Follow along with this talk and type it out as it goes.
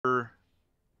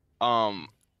Um,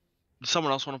 does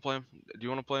someone else want to play him? Do you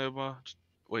want to play him?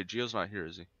 Wait, Gio's not here,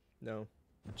 is he? No.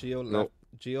 Gio left. Nope.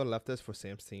 Gio left us for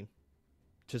Sam's team.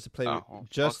 Just to play with. Oh,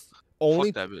 Just fuck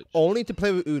only. that bitch. Only to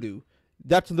play with Udu.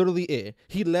 That's literally it.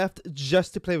 He left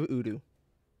just to play with Udu.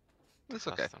 It's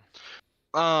okay.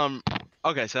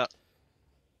 Okay, so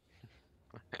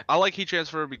I like heat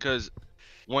transfer because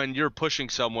when you're pushing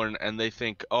someone and they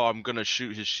think, "Oh, I'm gonna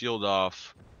shoot his shield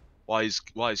off while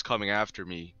he's coming after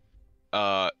me,"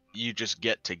 you just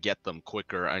get them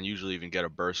quicker and usually even get a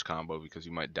burst combo because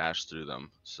you might dash through them.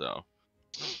 So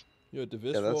You're a Yeah,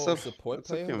 divisible support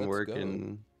that player. can Let's work go.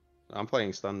 in. I'm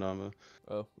playing stun Dama.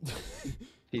 Oh.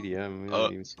 TDM. We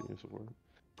haven't even seen your support.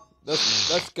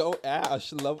 let's go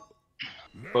Ash. Love.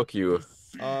 Fuck you.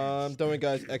 Don't worry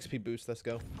guys. XP boost. Let's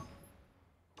go.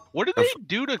 what did they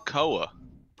do to Koa?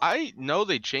 I know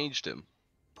they changed him.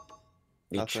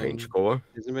 You Nothing. changed Koa?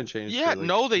 Hasn't been changed. Yeah, for, like,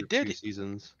 no, they 2 did.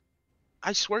 seasons.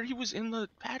 I swear he was in the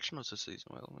patch notes this season.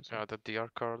 Wait, let me see. Yeah, the DR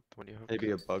card when you have. Maybe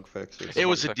a bug fix. Or It something.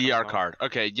 was a seconds DR now. card.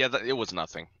 Okay, yeah, it was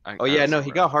nothing. Oh yeah, no, he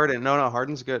got Harden. No,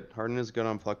 Harden's good. Harden is good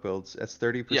on pluck builds. It's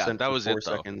 30% Yeah, that for was 4 it,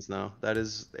 though. seconds now. That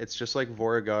is, it's just like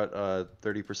Vora got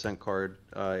 30% card.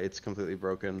 It's completely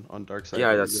broken on dark side.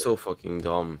 Yeah, that's so fucking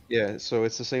dumb. Yeah, so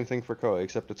it's the same thing for Koa,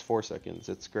 except it's 4 seconds.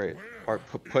 It's great.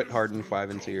 Put Harden 5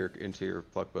 into your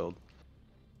pluck build.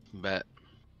 Bet.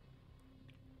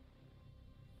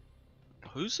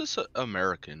 Who's this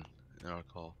American in our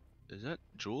call? Is that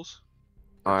Jules?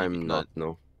 I'm not,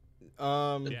 no.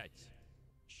 The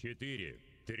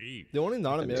only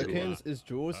non-Americans is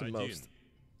Jules and most.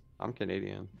 I'm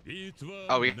Canadian.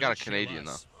 Oh, we got a Canadian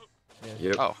though.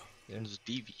 Yep. Oh, Yeah. this is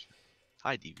DV.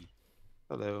 Hi, DV.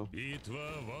 Hello.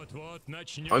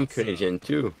 I'm Canadian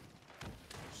too.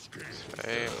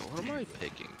 Hey, What am I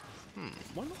picking?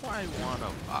 What do I wanna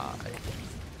buy?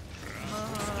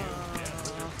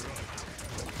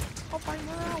 I'll buy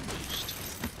morale boost.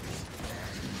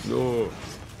 No.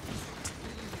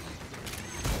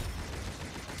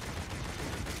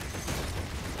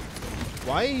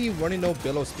 Why are you running no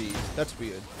billow speed? That's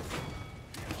weird.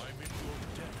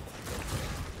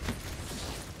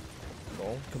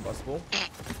 No, combustible.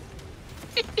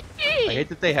 I hate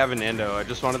that they have an Ando. I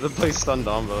just wanted to play Stun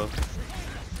Dombo.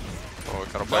 oh,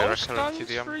 we gotta play No Russian stuns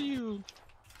TDM. for you.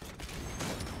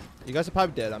 You guys are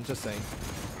probably dead. I'm just saying.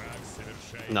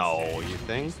 No, you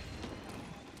think?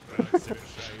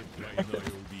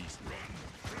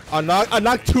 I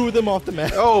knocked 2 of them off the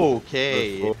map.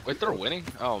 Okay. Wait, they're winning?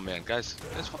 Oh man, guys,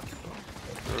 fucking,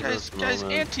 Reverse guys,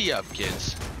 moment. ante up,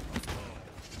 kids.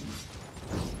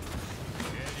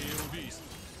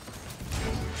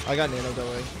 I got nano, don't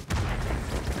worry.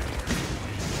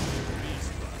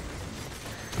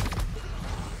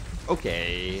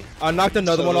 Okay. I knocked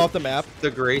another one So- off the map.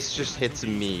 The Grace just hits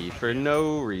me for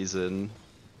no reason.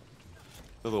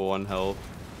 For the 1 health.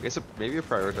 I guess maybe it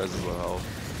prioritizes the health.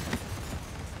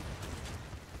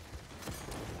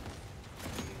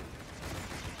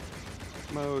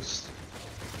 Most.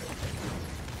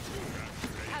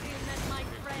 Have you met my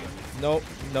friend? No,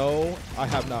 no, I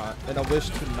have not, and I wish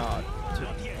to not.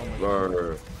 Oh my God.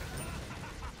 Brr.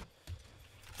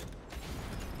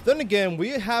 Then again, we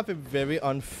have a very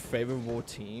unfavorable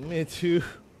team into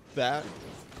that.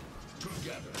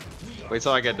 Wait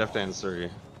till I get Death Dance 3.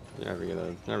 You're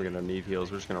never gonna need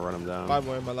heals. We're just gonna run him down. Bye,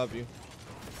 Worm, I love you.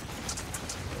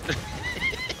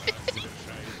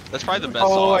 That's probably the best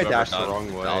Oh, song I I've ever dashed the done.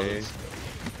 wrong way. Paladins.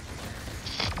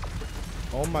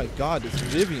 Oh my God, this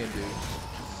Vivian dude.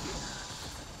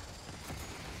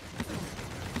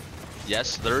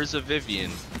 Yes, there is a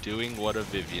Vivian doing what a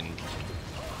Vivian.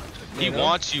 He You know?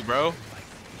 wants you, bro.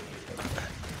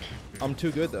 I'm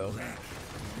too good though.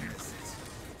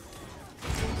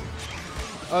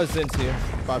 Oh, Zin's here.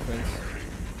 Bye, friends.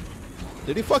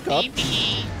 Did he fuck up?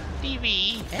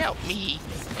 DV, help me,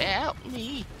 help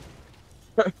me.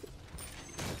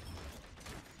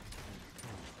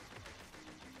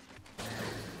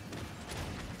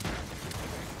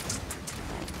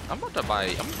 I'm gonna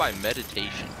buy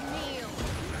meditation.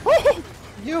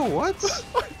 Yo, what?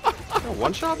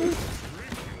 One shot me?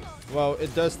 Well,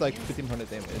 it does like 1500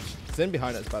 damage. Zin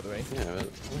behind us, by the way. Yeah,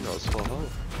 that was full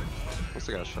health. Must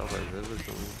have got shot by Viv or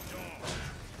something.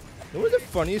 You know what the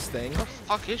funniest thing Where the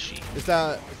fuck is she? is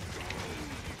that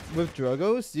with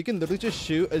Drogoz, you can literally just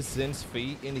shoot a Zin's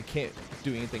feet and he can't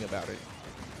do anything about it.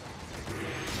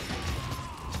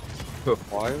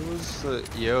 Why was the...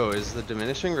 Yo, is the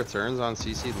diminishing returns on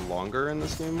CC longer in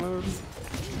this game mode?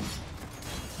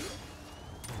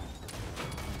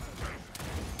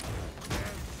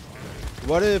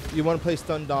 What if you want to play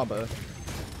Stun Damba,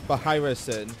 but Hyra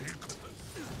said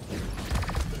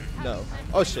no?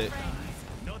 Oh shit.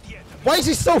 Why is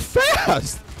he so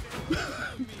fast?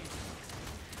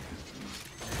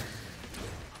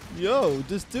 Yo,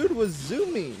 this dude was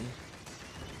zooming.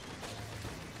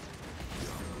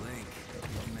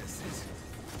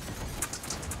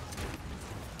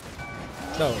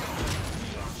 No.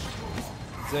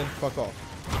 Zen, fuck off.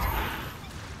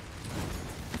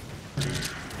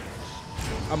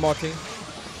 I'm marking.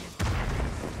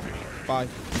 Bye.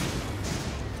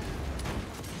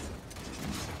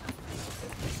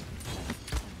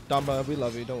 Damba, we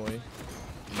love you, don't worry.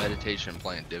 Meditation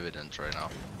playing dividends right now.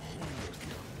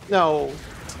 No.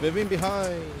 Vivian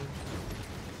behind.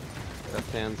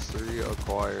 Death Hands 3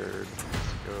 acquired.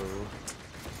 Let's go.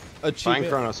 Buying Achievement,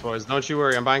 Chronos, boys. Don't you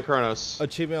worry, I'm buying Chronos.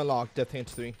 achievement unlocked, Death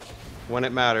Hands 3. When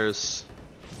it matters.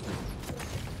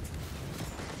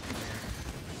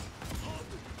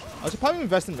 I should probably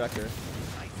invest in Wrecker.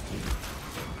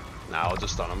 Nah, I'll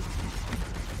just stun him.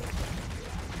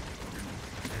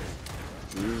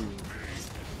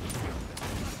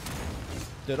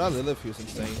 Dude, our Lilith feels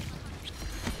insane.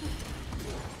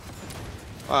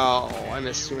 Oh, I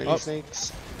missed too many Oh.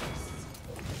 snakes.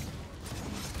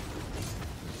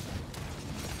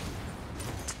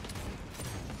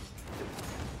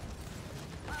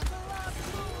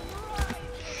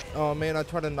 Oh man, I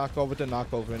tried to knock over the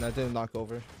knockover and I didn't knock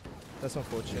over. That's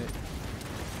unfortunate.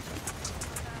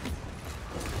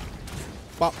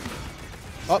 Bop.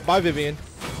 Oh, bye Vivian.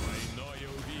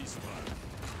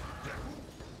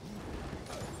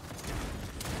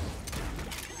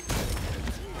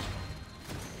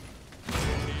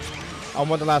 I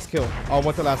want the last kill. I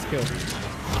want the last kill.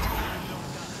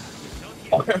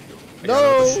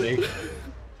 No!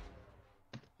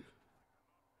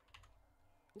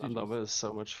 I love it. It's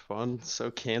so much fun.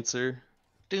 So cancer.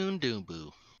 Doom doom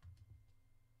boo.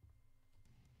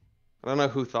 I don't know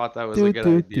who thought that was a good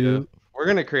idea. We're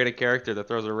gonna create a character that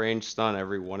throws a ranged stun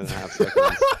every 1.5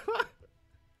 seconds.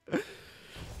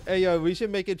 Hey yo, we should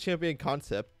make a champion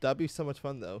concept. That'd be so much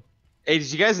fun though. Hey,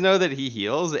 did you guys know that he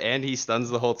heals and he stuns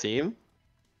the whole team?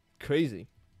 Crazy.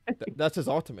 That's his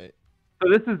ultimate. So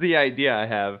this is the idea I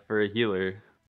have for a healer.